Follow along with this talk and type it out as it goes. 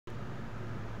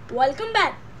Welcome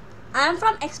back. I am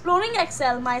from Exploring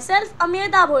Excel, myself Amir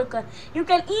Daborkar. You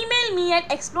can email me at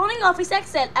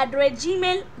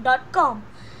exploringofficeexcel@gmail.com.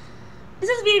 This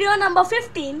is video number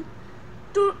 15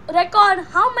 to record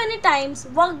how many times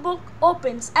workbook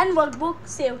opens and workbook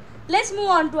saved. Let's move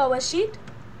on to our sheet.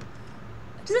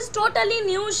 This is totally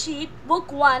new sheet,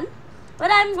 book 1,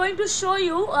 where I am going to show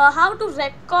you how to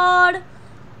record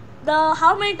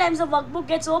how many times the workbook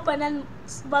gets opened and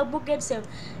workbook gets saved.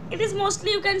 It is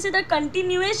mostly, you can see, the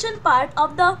continuation part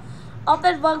of that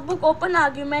workbook open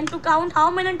argument to count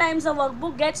how many times the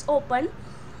workbook gets opened.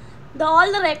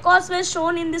 All the records were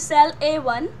shown in the cell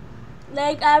A1.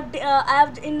 Like I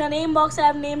have in the name box, I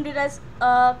have named it as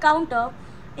counter.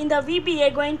 In the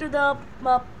VBA, going to the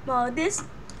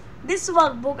this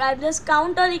workbook, I have just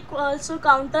counter equals to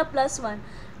counter plus 1.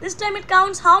 This time it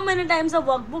counts how many times the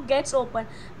workbook gets open,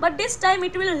 but this time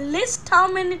it will list how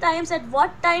many times, at what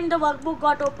time the workbook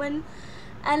got open,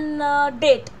 and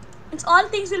date. It's all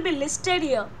things will be listed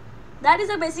here. That is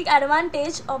the basic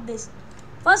advantage of this.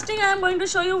 First thing, I am going to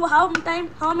show you how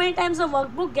many times the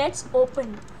workbook gets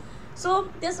opened. So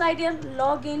just write here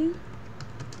login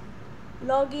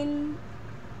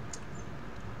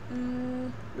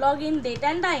date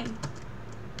and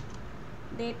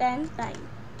time.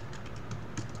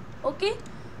 Okay,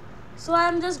 so I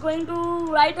am just going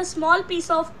to write a small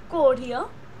piece of code here.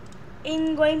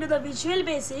 In going to the Visual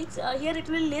Basics, here it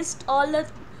will list all the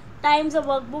times the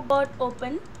workbook got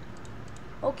open.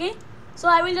 Okay, so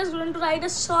I will just going to write a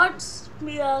short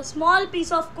small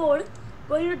piece of code.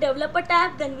 Going to Developer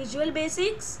tab, then Visual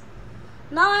Basics.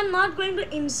 Now I am not going to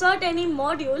insert any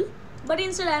module, but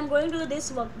instead I am going to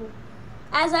this workbook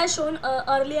as I shown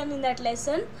earlier in that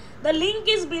lesson. The link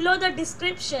is below the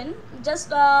description. Just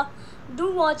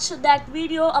do watch that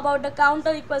video about the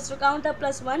counter equals to counter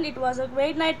plus 1. It was a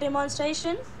great nice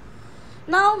demonstration.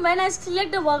 Now when I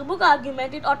select the workbook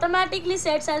argument, it automatically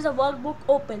sets as a workbook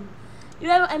open. You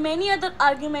have many other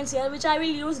arguments here which I will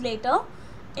use later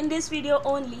in this video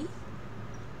only,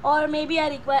 or maybe I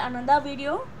require another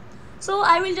video. So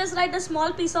I will just write a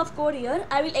small piece of code here.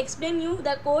 I will explain you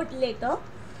the code later.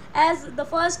 As the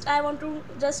first, I want to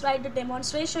just write the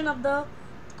demonstration of the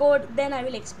code, then I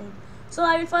will explain. So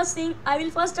I will first dim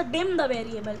the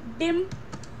variable. Dim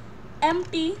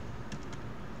empty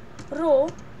row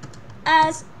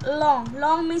as long.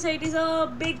 Long means it is a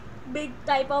big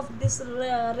type of this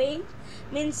range,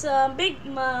 means big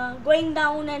going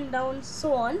down and down,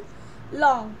 so on.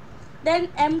 Long. Then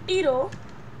empty row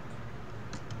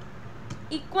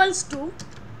equals to.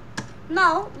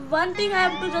 Now one thing I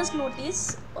have to just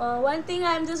notice, one thing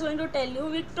I am just going to tell you,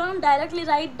 we don't directly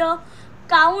write the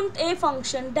CountA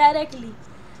function directly.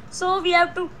 So we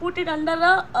have to put it under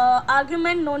a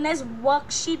argument known as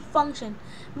worksheet function.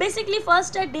 Basically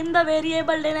first I dim the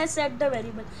variable, then I set the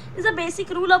variable. It's a basic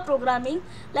rule of programming.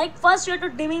 Like first you have to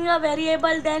dimming a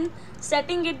variable, then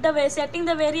setting the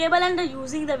variable, and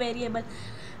using the variable.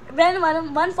 When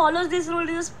one follows this rule,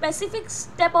 it is a specific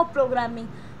step of programming.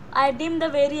 I dim the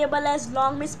variable as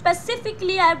long, means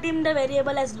specifically I have dimmed the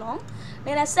variable as long.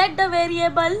 Then I set the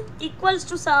variable equals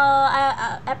to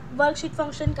worksheet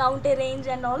function CountA range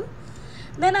and all.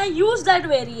 Then I use that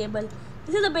variable.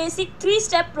 This is the basic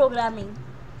 3-step programming.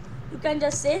 You can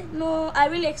just say, no, I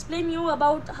will explain you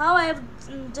about how I have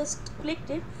just clicked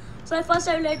it. So first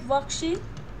I will write worksheet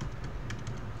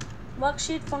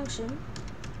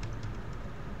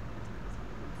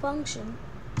function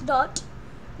dot.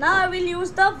 Now I will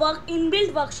use the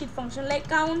inbuilt worksheet function like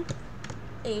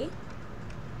CountA.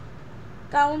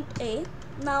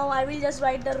 Now I will just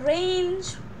write the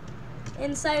range.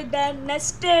 Inside that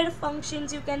nested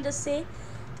functions, you can just say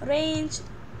range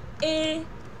A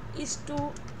is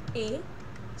to A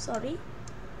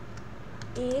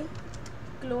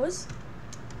close,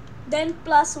 then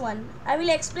plus 1. I will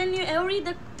explain you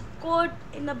the code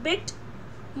in a bit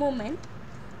moment.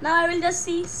 Now I will just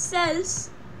see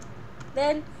cells.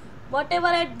 Then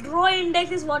whatever row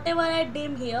index is whatever I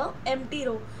dim here. Empty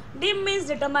row. Dim means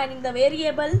determining the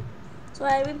variable. So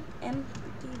I will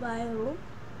emptyrow,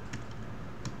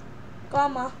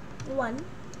 comma 1,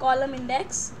 column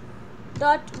index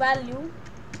dot value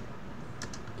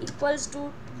equals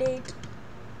to date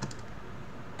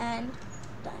and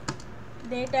time.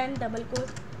 Date and double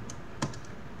quote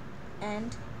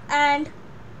and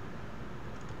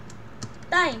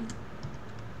time.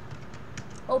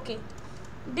 Okay.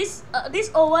 This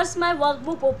overs my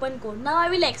workbook open code. Now I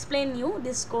will explain you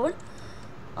this code.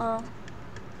 I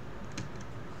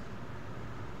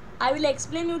will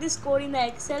explain you this code in the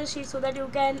Excel sheet so that you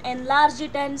can enlarge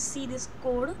it and see this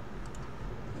code.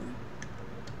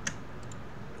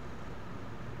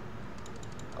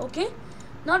 Okay,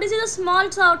 Now this is a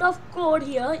small sort of code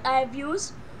here I have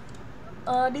used.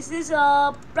 This is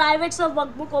private sub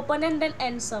workbook open and then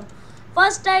end sum.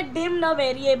 First I dimmed a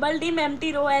variable, dim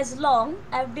empty row as long.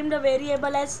 I have dimmed a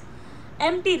variable as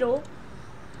empty row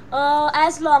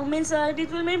as long, means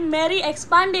it will be very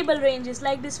expandable ranges,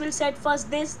 like this will set first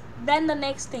this, then the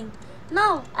next thing.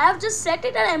 Now I have just set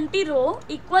it an empty row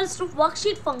equals to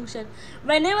worksheet function.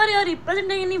 Whenever you are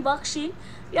representing any worksheet,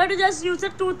 you have to just use the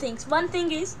two things. One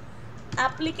thing is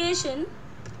application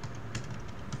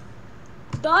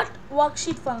dot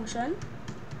worksheet function,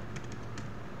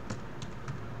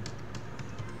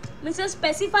 means you're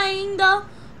specifying the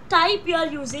type you are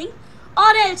using,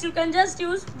 or else you can just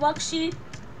use worksheet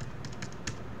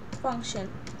function.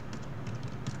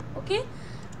 Okay,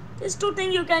 these two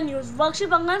things you can use. Worksheet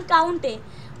function CountA.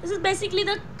 This is basically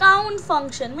the count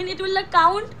function, means it will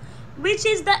count which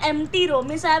is the empty row.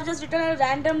 Means I have just written a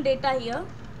random data here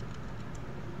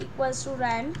equals to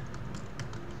rand.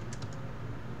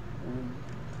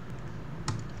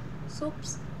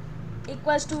 Oops,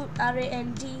 equals to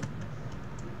rand.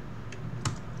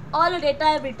 All the data I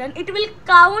have written, it will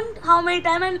count how many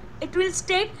times and it will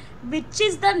state which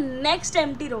is the next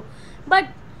empty row. But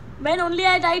when only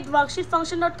I write worksheet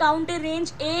function.CountA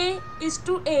range A is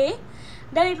to A,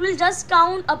 then it will just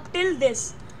count up till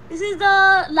this. This is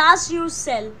the last used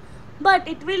cell, but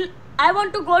it will, I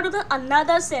want to go to the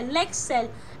another cell, next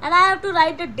cell, and I have to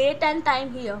write the date and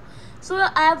time here. So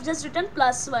I have just written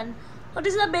 +1. So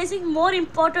this is a basic more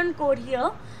important code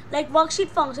here. Like worksheet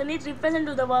function, it represents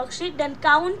to the worksheet, then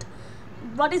count,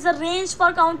 what is the range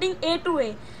for counting A to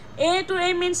A. A to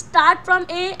A means start from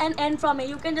A and end from A.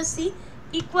 You can just see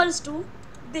equals to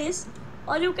this,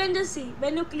 or you can just see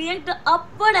when you create the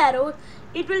upward arrow,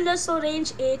 it will just show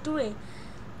range A to A.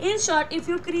 In short, if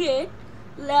you create,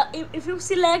 if you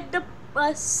select the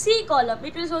C column,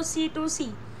 it will show C to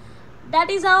C. That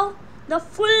is how the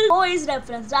full row is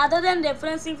referenced, rather than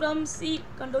referencing from C,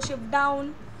 Ctrl Shift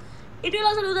down. It will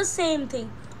also do the same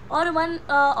thing, or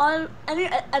or any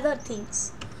other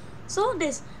things. So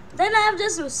this, then I have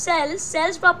just used cells.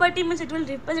 Cells property means it will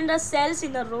represent the cells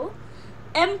in a row.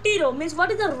 Empty row means what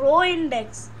is the row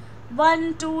index.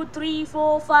 1, 2, 3,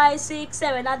 4, 5, 6,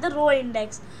 7 are the row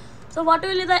index. So what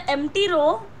will be the empty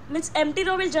row? Means empty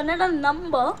row will generate a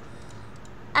number,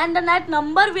 and then that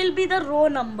number will be the row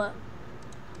number.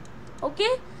 Okay,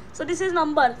 so this is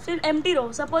number, so empty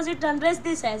row, suppose it generates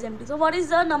this as empty. So what is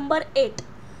the number 8?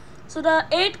 So the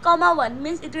 8,1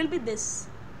 means it will be this.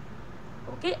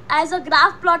 Okay, as a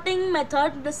graph plotting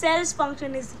method, the cells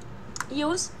function is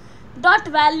used. Dot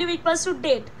value equals to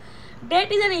date.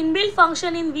 Date is an inbuilt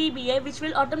function in VBA which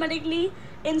will automatically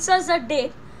insert the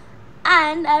date,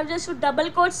 and I have just to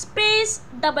double quotes space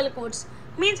double quotes,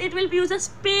 means it will use a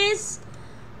space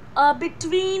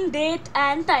between date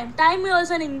and time. Time is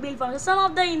also an inbuilt function. Some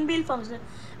of the inbuilt function,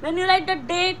 when you write the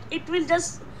date, it will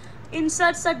just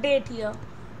insert a date here.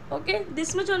 Okay,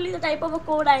 this much only the type of a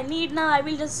code I need. Now I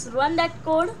will just run that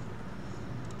code.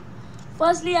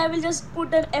 Firstly, I will just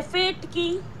put an F8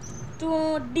 key to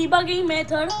debugging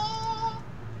method.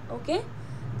 Okay,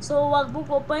 so workbook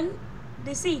open.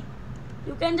 This, see,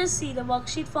 you can just see the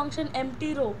worksheet function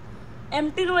empty row.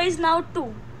 Empty row is now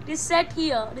 2. It is set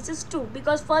here. This is 2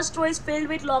 because first row is filled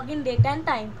with login date and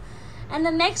time, and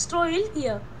the next row is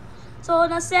here. So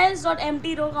now cells dot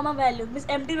empty row comma value means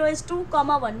empty row is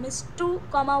 2,1 means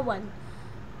 2,1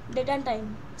 date and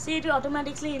time. See, it will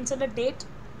automatically insert the date,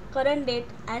 current date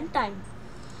and time,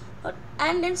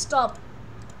 and then stop.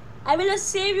 I will just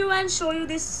save you and show you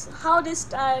this how this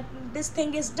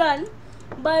thing is done,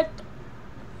 but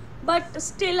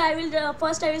still I will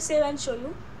first I will save and show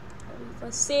you. I will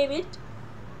first save it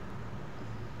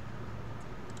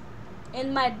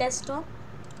in my desktop.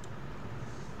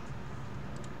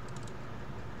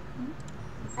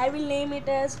 I will name it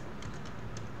as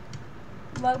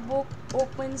workbook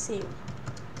open save.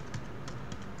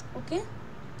 Okay.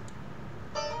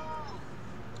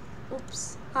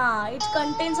 Oops. It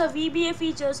contains a VBA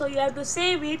feature, so you have to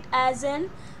save it as an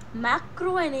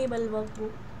macro enable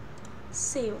workbook.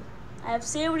 Save. I have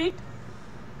saved it.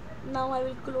 Now I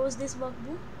will close this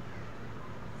workbook.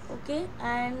 Okay,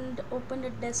 and open the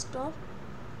desktop.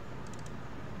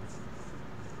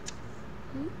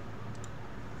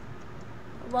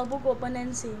 Workbook open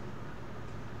and save.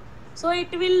 So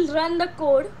it will run the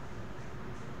code.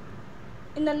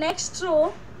 In the next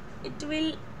row, it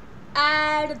will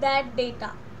add that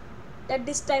data. That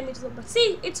this time it's open.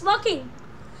 See, it's working.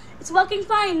 It's working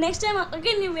fine. Next time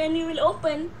again when you will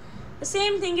open, the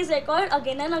same thing is recorded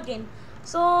again and again.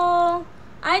 So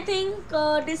I think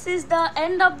this is the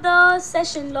end of the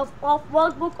session of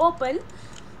workbook open.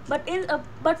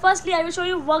 but firstly I will show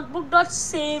you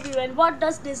workbook.save event. What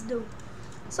does this do?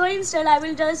 So instead I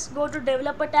will just go to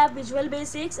developer tab, Visual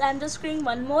Basics. I am just doing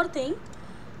one more thing.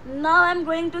 Now I am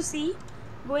going to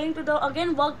the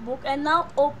again workbook, and now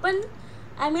open.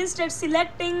 I am instead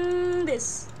selecting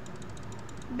this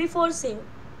before save.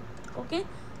 Okay,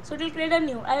 so it will create a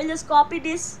new. I will just copy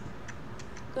this,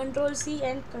 Control C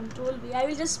and Control V. I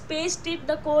will just paste it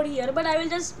the code here, but I will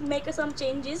just make some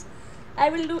changes. I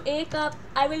will do A cup.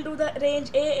 I will do the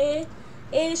range A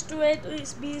is to A,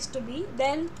 B is to B.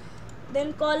 Then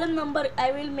column number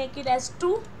I will make it as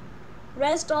 2.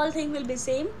 Rest all thing will be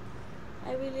same.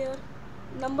 I will here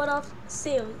number of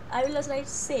save. I will just write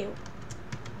save.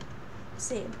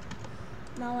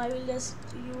 Now I will just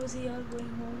use here going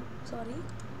home.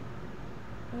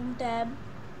 Home tab.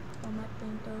 Format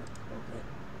painter. Okay.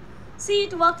 See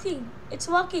it working. It's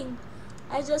working.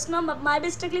 I just now my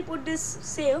mistakenly put this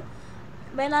save.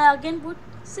 When I again put,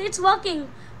 see it's working.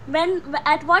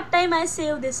 At what time I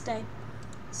save this time.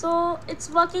 So it's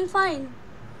working fine.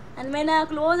 And when I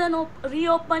close and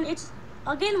reopen, it's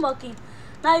again working.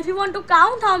 Now if you want to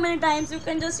count how many times, you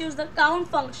can just use the count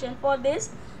function for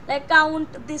this. Like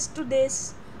count this to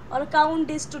this, or count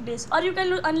this to this, or you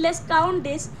can unless count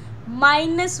this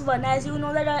 -1, as you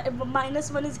know that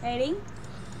 -1 is heading.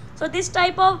 So this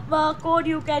type of code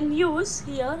you can use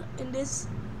here in this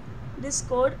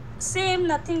code. Same,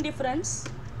 nothing difference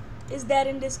is there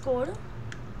in this code.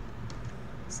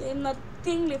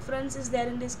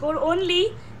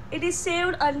 Only it is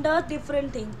saved under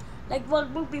different thing, like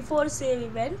workbook before save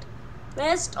event.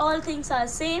 Rest all things are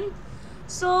same.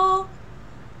 So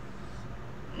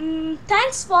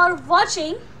thanks for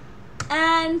watching,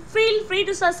 and feel free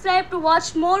to subscribe to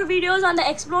watch more videos on the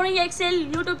Exploring Excel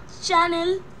YouTube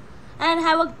channel, and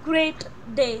have a great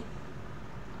day.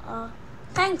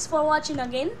 Thanks for watching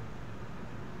again.